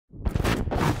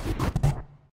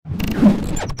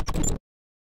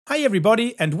Hi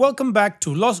everybody and welcome back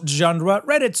to Lost Genre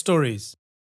Reddit Stories.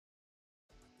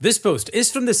 This post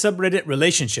is from the subreddit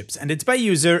Relationships and it's by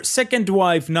user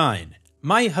SecondWife9.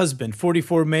 My husband,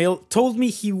 44 male, told me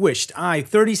he wished I,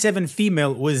 37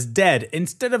 female, was dead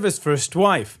instead of his first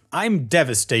wife. I'm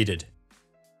devastated.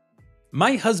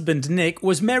 My husband Nick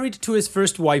was married to his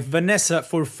first wife Vanessa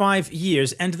for 5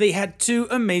 years and they had 2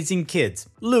 amazing kids,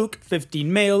 Luke,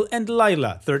 15 male, and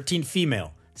Lila, 13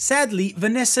 female. Sadly,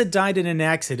 Vanessa died in an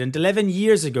accident 11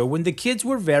 years ago when the kids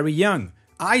were very young.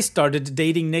 I started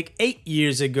dating Nick 8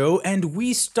 years ago and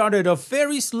we started off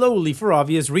very slowly for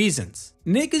obvious reasons.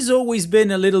 Nick has always been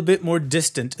a little bit more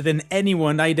distant than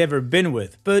anyone I'd ever been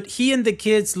with, but he and the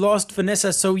kids lost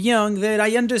Vanessa so young that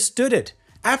I understood it.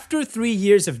 After 3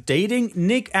 years of dating,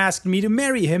 Nick asked me to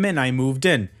marry him and I moved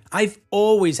in. I've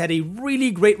always had a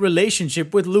really great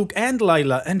relationship with Luke and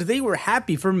Lila and they were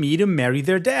happy for me to marry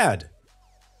their dad.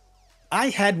 I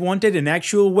had wanted an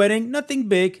actual wedding, nothing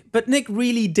big, but Nick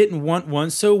really didn't want one,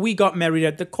 so we got married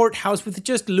at the courthouse with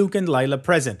just Luke and Lila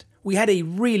present. We had a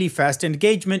really fast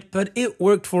engagement, but it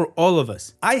worked for all of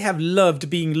us. I have loved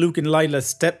being Luke and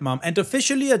Lila's stepmom and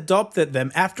officially adopted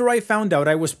them after I found out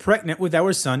I was pregnant with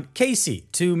our son, Casey,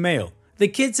 2 male. The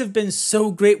kids have been so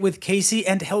great with Casey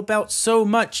and help out so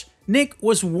much. Nick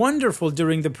was wonderful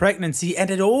during the pregnancy and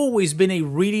had always been a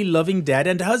really loving dad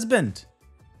and husband.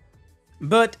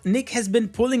 But Nick has been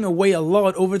pulling away a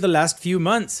lot over the last few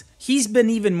months. He's been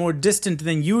even more distant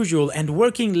than usual and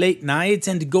working late nights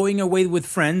and going away with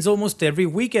friends almost every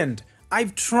weekend.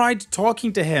 I've tried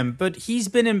talking to him, but he's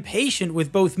been impatient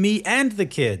with both me and the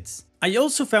kids. I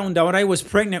also found out I was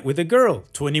pregnant with a girl,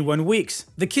 21 weeks.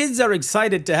 The kids are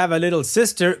excited to have a little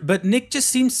sister, but Nick just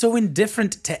seems so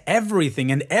indifferent to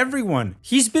everything and everyone.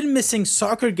 He's been missing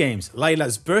soccer games,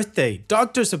 Lila's birthday,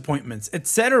 doctor's appointments,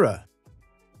 etc.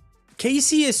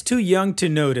 Casey is too young to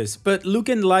notice, but Luke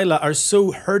and Lila are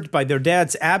so hurt by their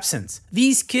dad's absence.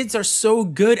 These kids are so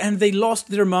good and they lost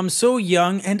their mom so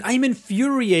young and I'm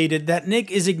infuriated that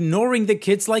Nick is ignoring the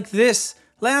kids like this.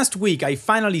 Last week I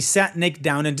finally sat Nick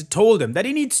down and told him that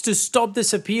he needs to stop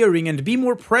disappearing and be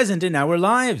more present in our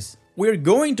lives. We're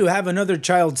going to have another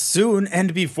child soon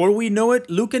and before we know it,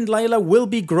 Luke and Lila will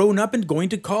be grown up and going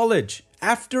to college.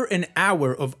 After an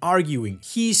hour of arguing,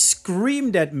 he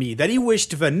screamed at me that he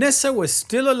wished Vanessa was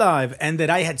still alive and that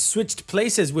I had switched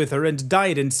places with her and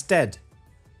died instead.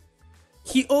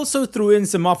 He also threw in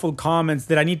some awful comments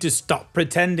that I need to stop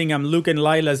pretending I'm Luke and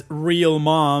Lila's real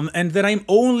mom and that I'm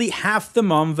only half the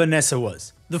mom Vanessa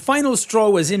was. The final straw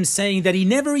was him saying that he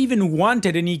never even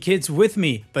wanted any kids with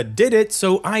me, but did it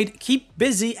so I'd keep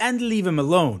busy and leave him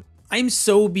alone. I'm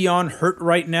so beyond hurt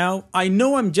right now. I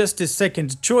know I'm just his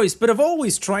second choice, but I've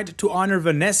always tried to honor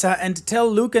Vanessa and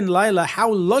tell Luke and Lila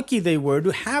how lucky they were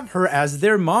to have her as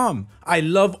their mom. I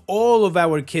love all of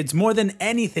our kids more than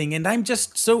anything and I'm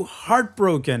just so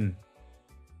heartbroken.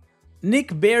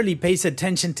 Nick barely pays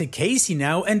attention to Casey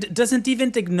now and doesn't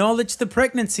even acknowledge the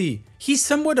pregnancy. He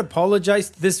somewhat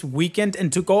apologized this weekend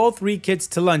and took all 3 kids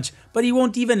to lunch, but he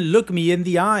won't even look me in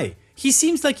the eye. He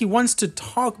seems like he wants to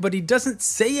talk, but he doesn't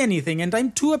say anything and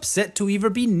I'm too upset to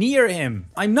even be near him.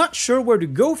 I'm not sure where to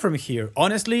go from here.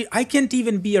 Honestly, I can't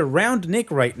even be around Nick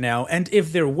right now and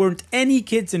if there weren't any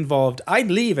kids involved,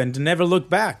 I'd leave and never look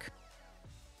back.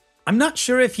 I'm not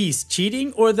sure if he's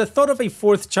cheating or the thought of a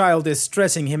 4th child is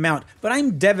stressing him out, but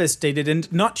I'm devastated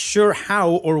and not sure how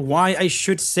or why I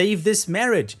should save this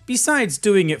marriage, besides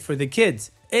doing it for the kids.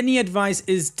 Any advice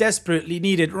is desperately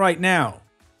needed right now.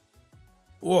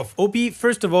 Oof. OP,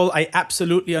 first of all, I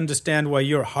absolutely understand why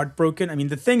you're heartbroken. I mean,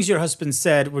 the things your husband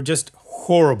said were just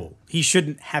horrible. He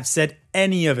shouldn't have said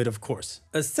any of it, of course.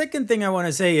 A second thing I want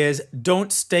to say is,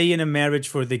 don't stay in a marriage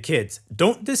for the kids.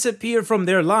 Don't disappear from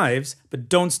their lives, but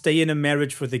don't stay in a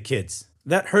marriage for the kids.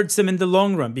 That hurts them in the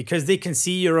long run because they can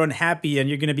see you're unhappy and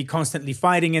you're going to be constantly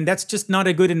fighting and that's just not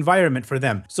a good environment for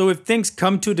them. So if things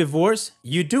come to divorce,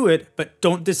 you do it, but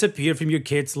don't disappear from your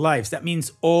kids' lives. That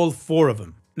means all 4 of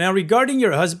them. Now, regarding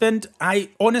your husband, I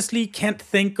honestly can't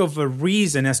think of a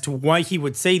reason as to why he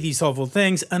would say these awful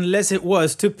things unless it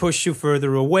was to push you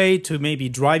further away, to maybe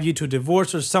drive you to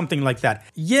divorce or something like that.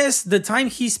 Yes, the time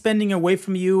he's spending away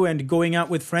from you and going out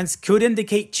with friends could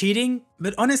indicate cheating,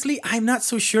 but honestly, I'm not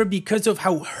so sure because of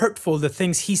how hurtful the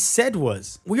things he said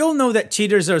was. We all know that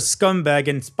cheaters are scumbag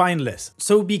and spineless.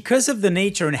 So because of the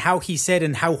nature and how he said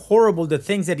and how horrible the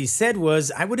things that he said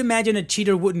was, I would imagine a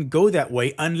cheater wouldn't go that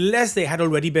way unless they had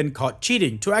already been caught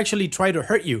cheating to actually try to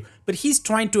hurt you. But he's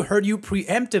trying to hurt you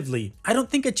preemptively. I don't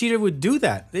think a cheater would do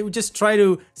that. They would just try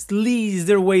to sleaze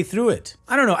their way through it.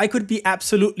 I don't know, I could be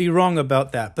absolutely wrong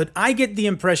about that, but I get the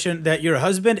impression that your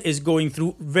husband is going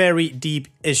through very deep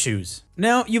issues.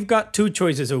 Now, you've got two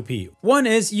choices, OP. One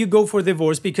is you go for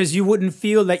divorce because you wouldn't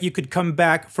feel that you could come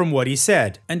back from what he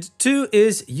said. And two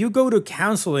is you go to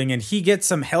counseling and he gets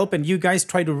some help and you guys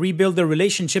try to rebuild the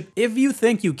relationship if you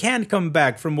think you can come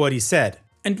back from what he said.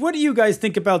 And what do you guys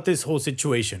think about this whole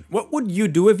situation? What would you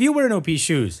do if you were in OP's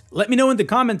shoes? Let me know in the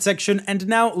comment section, and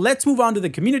now let's move on to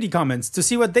the community comments to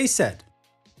see what they said.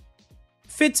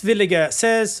 Fitzvilliger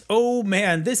says, "Oh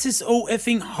man, this is so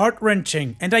effing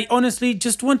heart-wrenching, and I honestly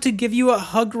just want to give you a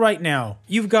hug right now.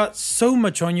 You've got so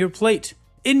much on your plate.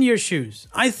 In your shoes,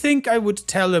 I think I would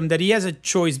tell him that he has a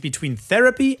choice between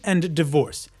therapy and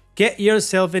divorce. Get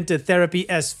yourself into therapy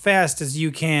as fast as you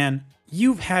can.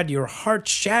 You've had your heart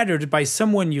shattered by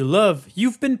someone you love.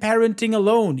 You've been parenting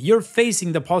alone. You're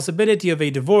facing the possibility of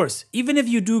a divorce. Even if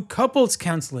you do couples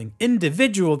counseling,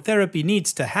 individual therapy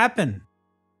needs to happen.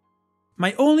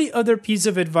 My only other piece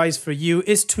of advice for you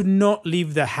is to not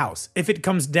leave the house. If it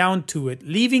comes down to it,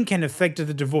 leaving can affect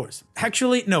the divorce.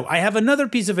 Actually, no, I have another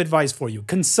piece of advice for you.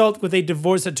 Consult with a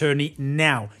divorce attorney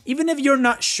now. Even if you're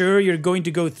not sure you're going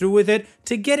to go through with it,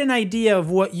 to get an idea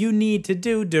of what you need to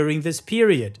do during this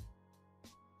period."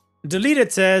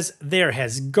 Deleted says, "There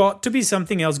has got to be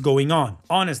something else going on.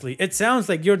 Honestly, it sounds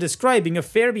like you're describing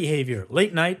affair behavior.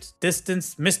 Late nights,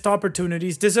 distance, missed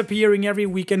opportunities, disappearing every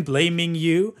weekend, blaming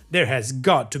you. There has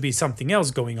got to be something else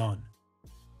going on."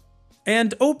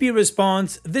 And OP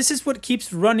responds, "This is what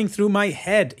keeps running through my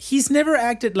head. He's never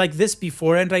acted like this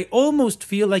before and I almost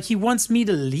feel like he wants me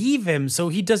to leave him so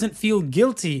he doesn't feel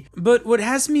guilty. But what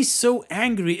has me so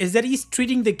angry is that he's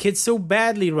treating the kids so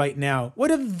badly right now.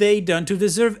 What have they done to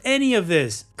deserve any of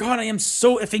this? God, I am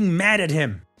so effing mad at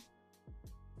him."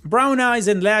 Brown Eyes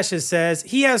and Lashes says,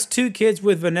 "He has 2 kids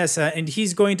with Vanessa and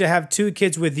he's going to have 2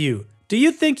 kids with you. Do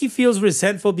you think he feels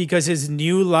resentful because his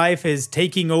new life is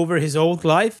taking over his old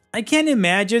life? I can't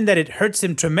imagine that it hurts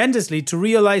him tremendously to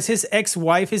realize his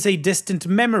ex-wife is a distant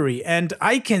memory, and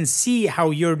I can see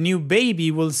how your new baby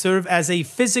will serve as a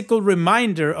physical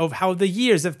reminder of how the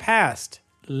years have passed."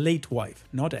 Late wife,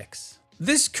 not ex.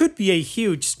 This could be a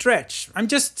huge stretch. I'm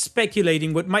just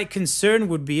speculating what my concern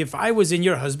would be if I was in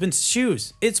your husband's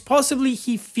shoes. It's possibly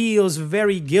he feels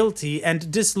very guilty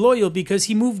and disloyal because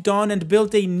he moved on and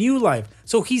built a new life,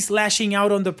 so he's lashing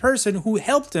out on the person who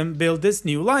helped him build this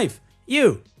new life.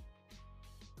 You.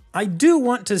 I do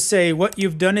want to say what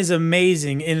you've done is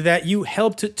amazing in that you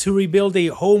helped to rebuild a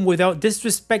home without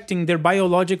disrespecting their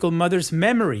biological mother's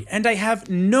memory, and I have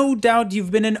no doubt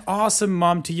you've been an awesome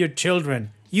mom to your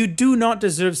children. You do not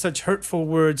deserve such hurtful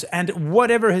words, and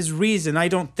whatever his reason, I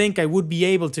don't think I would be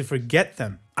able to forget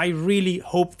them. I really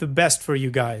hope the best for you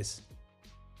guys.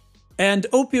 And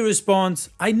OP responds,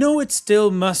 "I know it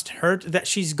still must hurt that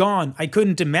she's gone. I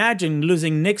couldn't imagine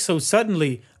losing Nick so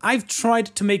suddenly. I've tried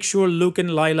to make sure Luke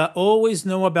and Lila always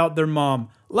know about their mom.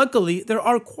 Luckily, there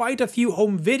are quite a few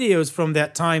home videos from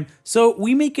that time, so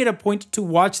we make it a point to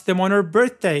watch them on her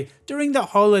birthday, during the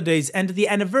holidays, and the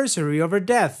anniversary of her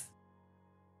death."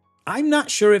 I'm not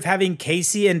sure if having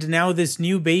Casey and now this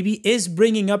new baby is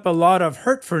bringing up a lot of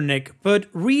hurt for Nick, but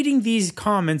reading these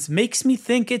comments makes me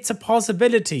think it's a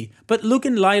possibility. But Luke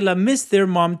and Lila miss their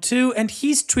mom too, and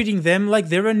he's treating them like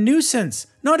they're a nuisance,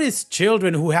 not his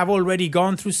children who have already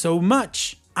gone through so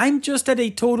much. I'm just at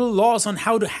a total loss on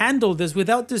how to handle this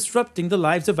without disrupting the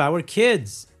lives of our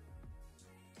kids.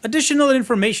 Additional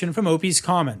information from OP's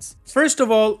comments. First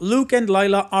of all, Luke and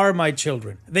Lila are my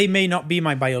children. They may not be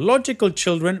my biological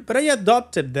children, but I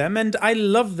adopted them and I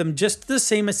love them just the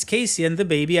same as Casey and the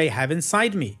baby I have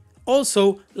inside me.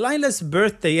 Also, Lila's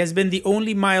birthday has been the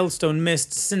only milestone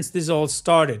missed since this all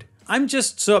started. I'm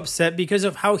just so upset because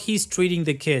of how he's treating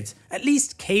the kids. At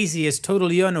least Casey is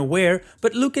totally unaware,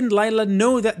 but Luke and Lila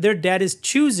know that their dad is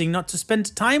choosing not to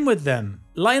spend time with them.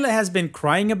 Lila has been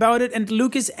crying about it and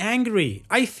Luke is angry.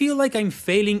 I feel like I'm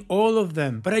failing all of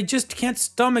them, but I just can't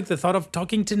stomach the thought of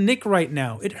talking to Nick right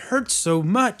now. It hurts so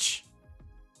much.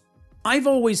 I've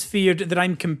always feared that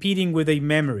I'm competing with a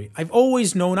memory. I've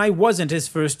always known I wasn't his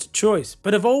first choice,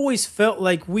 but I've always felt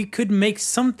like we could make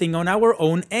something on our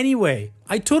own anyway.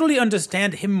 I totally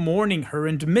understand him mourning her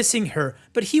and missing her,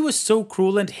 but he was so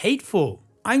cruel and hateful.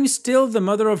 I'm still the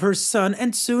mother of her son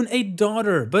and soon a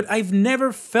daughter, but I've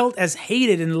never felt as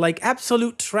hated and like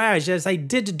absolute trash as I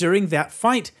did during that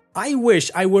fight. I wish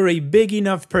I were a big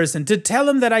enough person to tell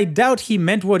him that I doubt he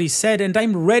meant what he said and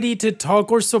I'm ready to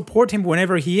talk or support him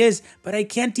whenever he is, but I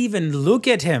can't even look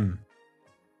at him.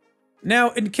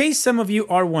 Now, in case some of you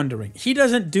are wondering, he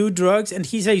doesn't do drugs and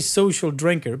he's a social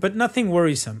drinker, but nothing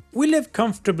worrisome. We live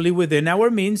comfortably within our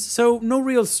means, so no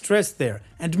real stress there.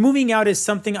 And moving out is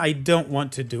something I don't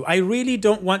want to do. I really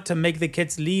don't want to make the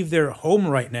kids leave their home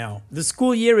right now. The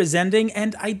school year is ending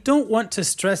and I don't want to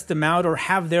stress them out or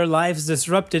have their lives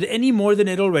disrupted any more than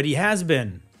it already has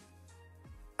been.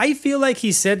 I feel like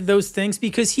he said those things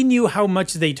because he knew how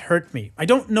much they'd hurt me. I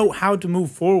don't know how to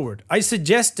move forward. I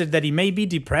suggested that he may be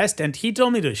depressed and he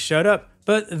told me to shut up.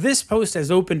 But this post has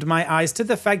opened my eyes to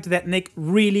the fact that Nick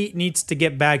really needs to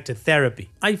get back to therapy.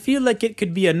 I feel like it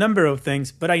could be a number of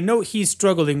things, but I know he's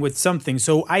struggling with something,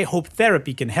 so I hope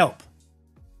therapy can help.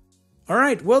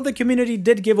 Alright, well, the community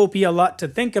did give OP a lot to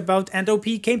think about, and OP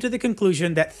came to the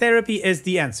conclusion that therapy is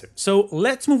the answer. So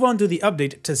let's move on to the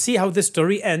update to see how this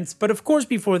story ends, but of course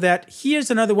before that, here's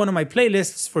another one of my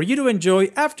playlists for you to enjoy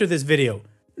after this video.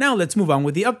 Now let's move on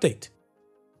with the update.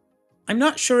 I'm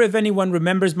not sure if anyone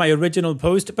remembers my original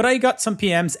post, but I got some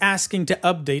PMs asking to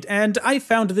update, and I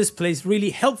found this place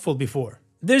really helpful before.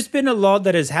 There's been a lot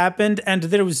that has happened, and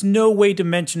there was no way to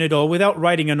mention it all without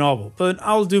writing a novel, but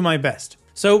I'll do my best.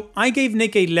 So, I gave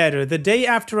Nick a letter the day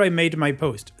after I made my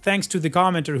post, thanks to the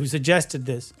commenter who suggested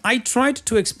this. I tried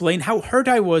to explain how hurt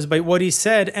I was by what he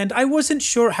said, and I wasn't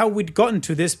sure how we'd gotten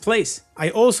to this place. I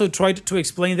also tried to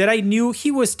explain that I knew he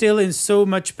was still in so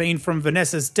much pain from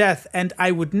Vanessa's death, and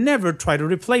I would never try to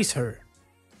replace her.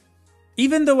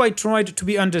 Even though I tried to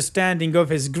be understanding of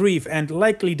his grief and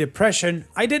likely depression,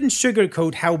 I didn't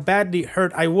sugarcoat how badly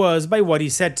hurt I was by what he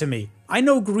said to me. I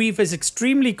know grief is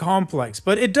extremely complex,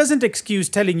 but it doesn't excuse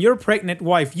telling your pregnant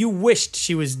wife you wished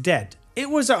she was dead. It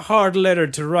was a hard letter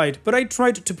to write, but I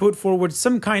tried to put forward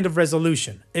some kind of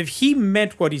resolution. If he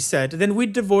meant what he said, then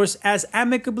we'd divorce as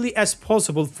amicably as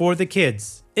possible for the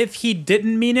kids. If he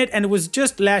didn't mean it and was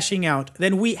just lashing out,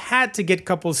 then we had to get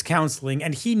couples counseling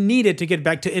and he needed to get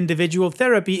back to individual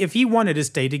therapy if he wanted to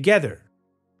stay together.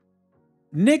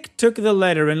 Nick took the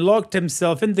letter and locked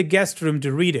himself in the guest room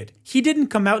to read it. He didn't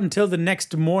come out until the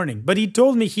next morning, but he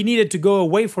told me he needed to go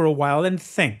away for a while and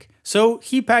think. So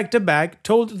he packed a bag,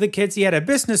 told the kids he had a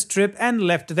business trip, and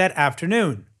left that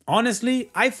afternoon.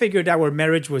 Honestly, I figured our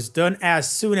marriage was done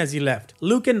as soon as he left.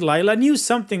 Luke and Lila knew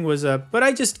something was up, but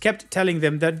I just kept telling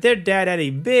them that their dad had a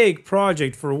big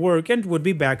project for work and would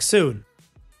be back soon.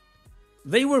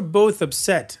 They were both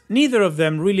upset. Neither of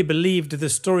them really believed the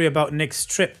story about Nick's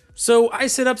trip. So I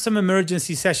set up some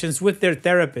emergency sessions with their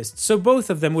therapists so both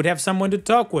of them would have someone to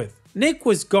talk with. Nick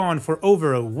was gone for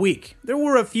over a week. There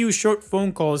were a few short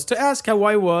phone calls to ask how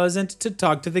I was and to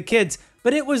talk to the kids,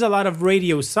 but it was a lot of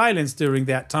radio silence during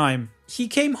that time. He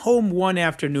came home one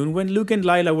afternoon when Luke and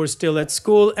Lila were still at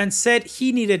school and said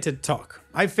he needed to talk.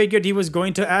 I figured he was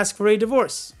going to ask for a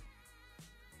divorce.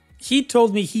 He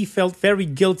told me he felt very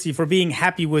guilty for being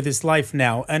happy with his life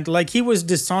now, and like he was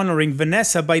dishonoring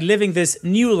Vanessa by living this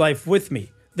new life with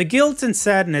me. The guilt and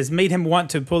sadness made him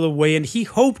want to pull away, and he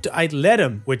hoped I'd let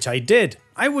him, which I did.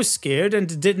 I was scared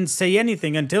and didn't say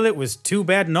anything until it was too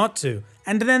bad not to,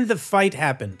 and then the fight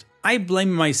happened. I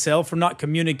blame myself for not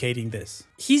communicating this.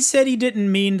 He said he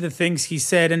didn't mean the things he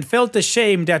said and felt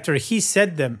ashamed after he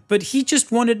said them, but he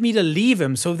just wanted me to leave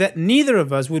him so that neither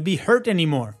of us would be hurt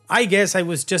anymore. I guess I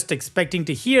was just expecting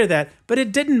to hear that, but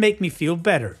it didn't make me feel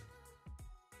better.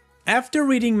 After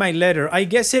reading my letter, I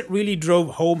guess it really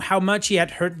drove home how much he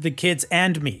had hurt the kids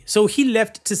and me, so he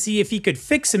left to see if he could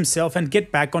fix himself and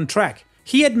get back on track.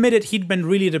 He admitted he'd been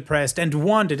really depressed and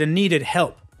wanted and needed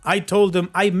help. I told him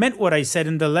I meant what I said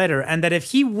in the letter and that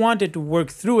if he wanted to work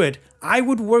through it, I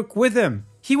would work with him.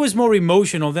 He was more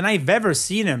emotional than I've ever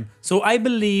seen him, so I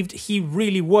believed he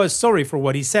really was sorry for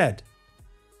what he said.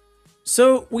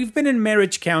 So, we've been in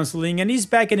marriage counseling and he's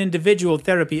back in individual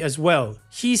therapy as well.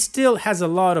 He still has a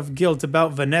lot of guilt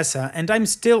about Vanessa and I'm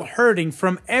still hurting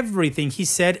from everything he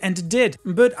said and did,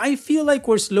 but I feel like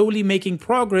we're slowly making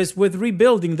progress with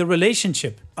rebuilding the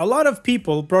relationship. A lot of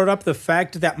people brought up the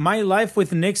fact that my life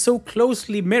with Nick so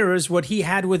closely mirrors what he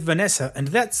had with Vanessa, and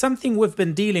that's something we've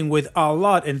been dealing with a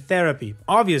lot in therapy.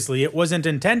 Obviously, it wasn't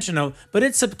intentional, but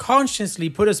it subconsciously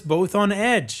put us both on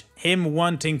edge. Him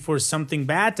wanting for something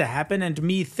bad to happen and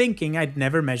me thinking I'd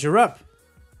never measure up.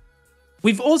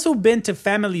 We've also been to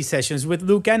family sessions with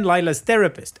Luke and Lila's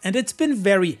therapist, and it's been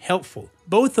very helpful.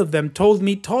 Both of them told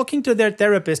me talking to their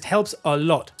therapist helps a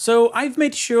lot, so I've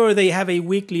made sure they have a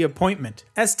weekly appointment.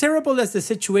 As terrible as the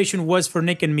situation was for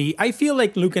Nick and me, I feel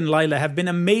like Luke and Lila have been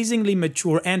amazingly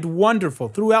mature and wonderful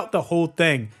throughout the whole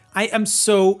thing. I am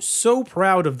so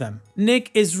proud of them.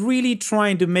 Nick is really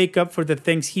trying to make up for the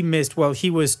things he missed while he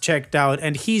was checked out,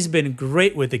 and he's been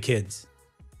great with the kids.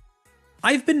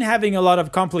 I've been having a lot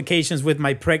of complications with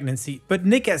my pregnancy, but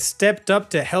Nick has stepped up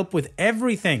to help with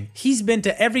everything. He's been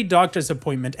to every doctor's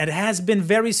appointment and has been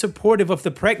very supportive of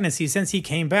the pregnancy since he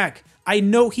came back. I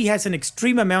know he has an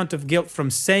extreme amount of guilt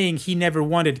from saying he never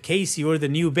wanted Casey or the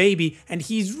new baby, and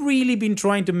he's really been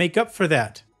trying to make up for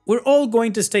that. We're all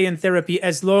going to stay in therapy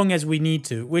as long as we need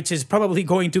to, which is probably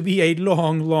going to be a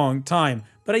long time,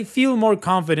 but I feel more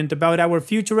confident about our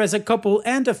future as a couple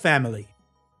and a family.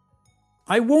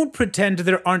 I won't pretend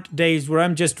there aren't days where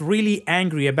I'm just really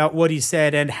angry about what he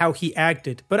said and how he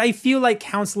acted, but I feel like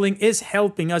counseling is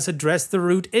helping us address the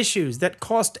root issues that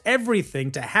caused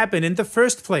everything to happen in the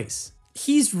first place.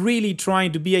 He's really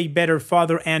trying to be a better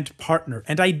father and partner,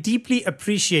 and I deeply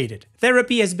appreciate it.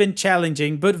 Therapy has been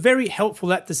challenging, but very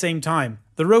helpful at the same time.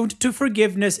 The road to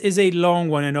forgiveness is a long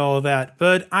one and all that,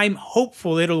 but I'm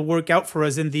hopeful it'll work out for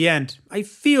us in the end. I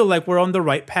feel like we're on the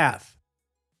right path.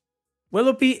 Well,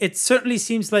 Opie, it certainly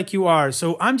seems like you are,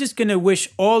 so I'm just gonna wish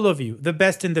all of you the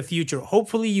best in the future.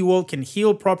 Hopefully you all can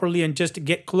heal properly and just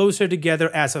get closer together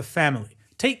as a family.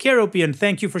 Take care, Opie, and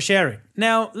thank you for sharing.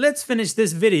 Now, let's finish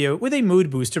this video with a mood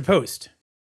booster post.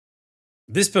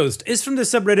 This post is from the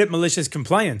subreddit Malicious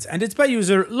Compliance, and it's by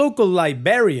user Local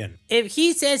Librarian. If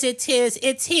he says it's his,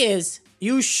 it's his.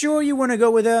 You sure you want to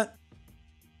go with that?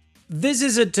 This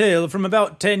is a tale from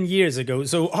about 10 years ago,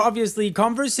 so obviously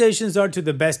conversations are to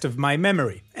the best of my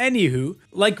memory. Anywho,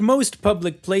 like most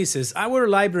public places, our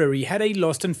library had a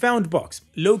lost and found box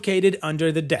located under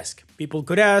the desk. People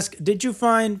could ask, did you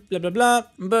find blah blah blah,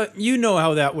 but you know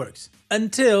how that works.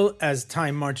 Until, as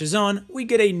time marches on, we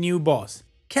get a new boss.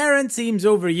 Karen seems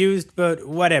overused, but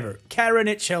whatever, Karen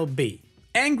it shall be.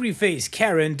 Angry Face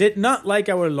Karen did not like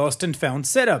our lost and found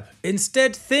setup.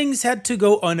 Instead, things had to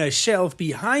go on a shelf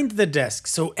behind the desk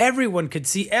so everyone could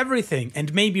see everything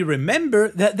and maybe remember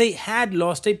that they had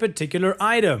lost a particular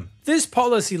item. This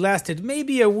policy lasted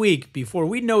maybe a week before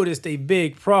we noticed a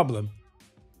big problem.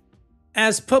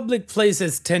 As public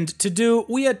places tend to do,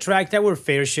 we attract our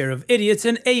fair share of idiots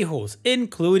and a-holes,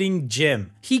 including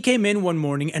Jim. He came in one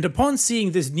morning and upon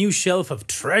seeing this new shelf of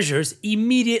treasures,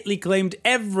 immediately claimed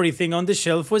everything on the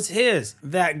shelf was his.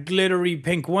 That glittery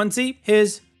pink onesie?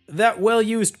 His. That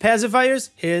well-used pacifiers?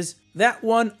 His. That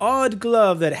one odd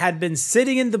glove that had been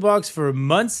sitting in the box for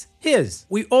months? His.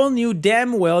 We all knew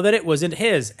damn well that it wasn't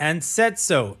his, and said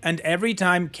so, and every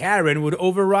time Karen would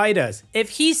override us. If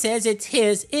he says it's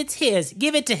his,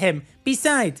 give it to him.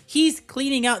 Besides, he's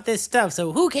cleaning out this stuff,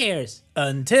 so who cares?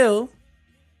 Until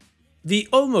the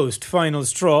almost final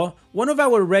straw, one of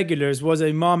our regulars was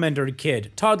a mom and her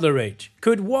kid, toddler age.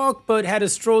 Could walk but had a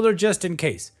stroller just in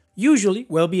case. Usually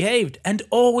well behaved, and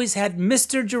always had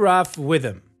Mr. Giraffe with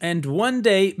him. And one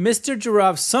day, Mr.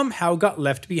 Giraffe somehow got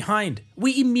left behind.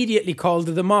 We immediately called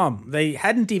the mom. They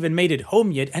hadn't even made it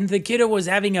home yet, and the kiddo was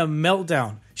having a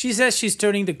meltdown. She says she's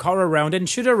turning the car around and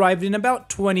should arrive in about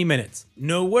 20 minutes.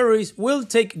 No worries, we'll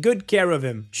take good care of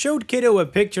him. Showed kiddo a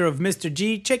picture of Mr.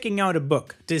 G checking out a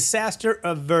book. Disaster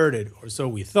averted, or so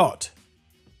we thought.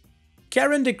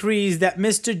 Karen decrees that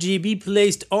Mr. G be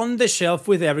placed on the shelf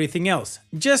with everything else,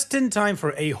 just in time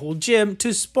for a-hole Jim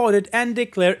to spot it and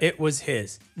declare it was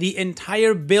his. The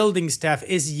entire building staff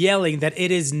is yelling that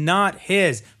it is not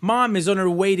his, mom is on her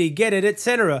way to get it,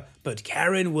 etc. But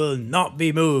Karen will not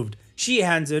be moved. She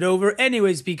hands it over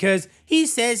anyways because he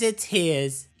says it's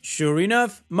his. Sure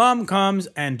enough, mom comes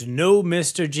and no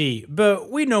Mr. G, but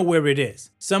we know where it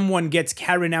is. Someone gets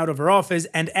Karen out of her office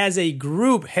and as a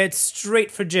group heads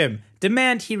straight for Jim,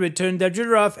 demand he return their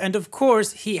giraffe, and of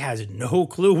course he has no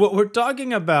clue what we're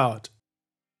talking about.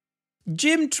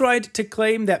 Jim tried to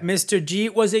claim that Mr. G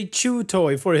was a chew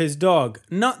toy for his dog,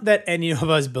 not that any of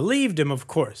us believed him, of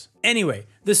course. Anyway,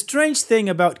 the strange thing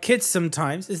about kids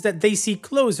sometimes is that they see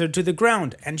closer to the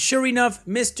ground, and sure enough,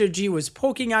 Mr. G was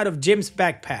poking out of Jim's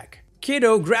backpack.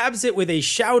 Kiddo grabs it with a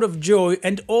shout of joy,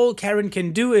 and all Karen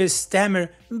can do is stammer,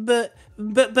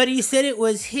 But he said it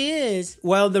was his,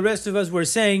 while the rest of us were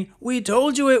saying, we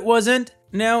told you it wasn't.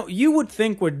 Now, you would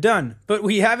think we're done, but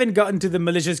we haven't gotten to the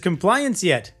malicious compliance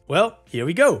yet. Well, here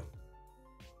we go.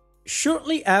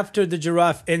 Shortly after the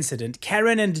giraffe incident,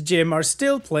 Karen and Jim are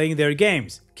still playing their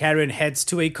games. Karen heads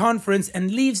to a conference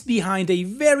and leaves behind a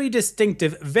very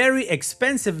distinctive, very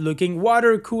expensive looking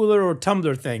water cooler or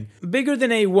tumbler thing. Bigger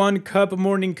than a 1-cup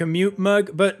morning commute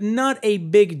mug, but not a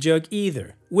big jug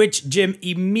either, which Jim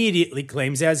immediately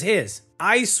claims as his.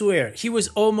 I swear, he was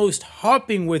almost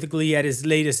hopping with glee at his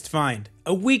latest find.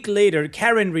 A week later,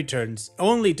 Karen returns,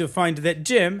 only to find that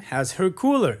Jim has her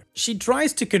cooler. She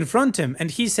tries to confront him and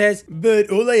he says,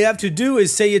 but all I have to do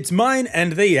is say it's mine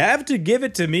and they have to give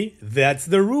it to me. That's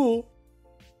the rule.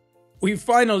 We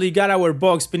finally got our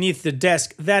box beneath the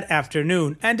desk that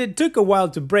afternoon, and it took a while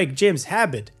to break Jim's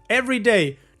habit. Every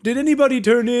day, "Did anybody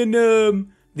turn in,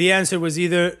 The answer was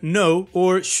either no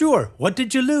or sure. What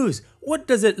did you lose? What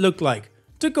does it look like?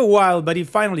 Took a while, but he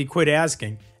finally quit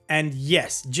asking. And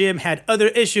yes, Jim had other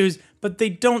issues, but they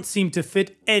don't seem to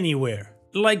fit anywhere.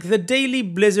 Like the daily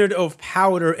blizzard of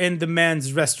powder in the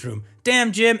man's restroom.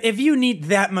 Damn, Jim, if you need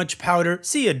that much powder,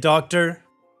 see a doctor.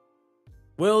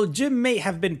 Well, Jim may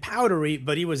have been powdery,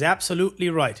 but he was absolutely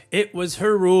right. It was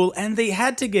her rule, and they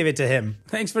had to give it to him.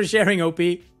 Thanks for sharing, OP.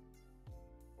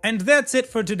 And that's it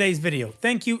for today's video.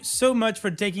 Thank you so much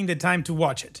for taking the time to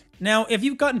watch it. Now, if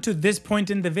you've gotten to this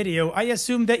point in the video, I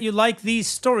assume that you like these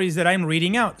stories that I'm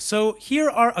reading out. So here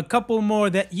are a couple more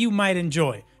that you might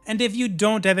enjoy. And if you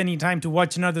don't have any time to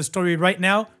watch another story right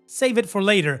now, save it for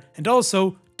later. And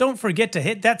also, don't forget to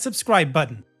hit that subscribe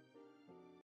button.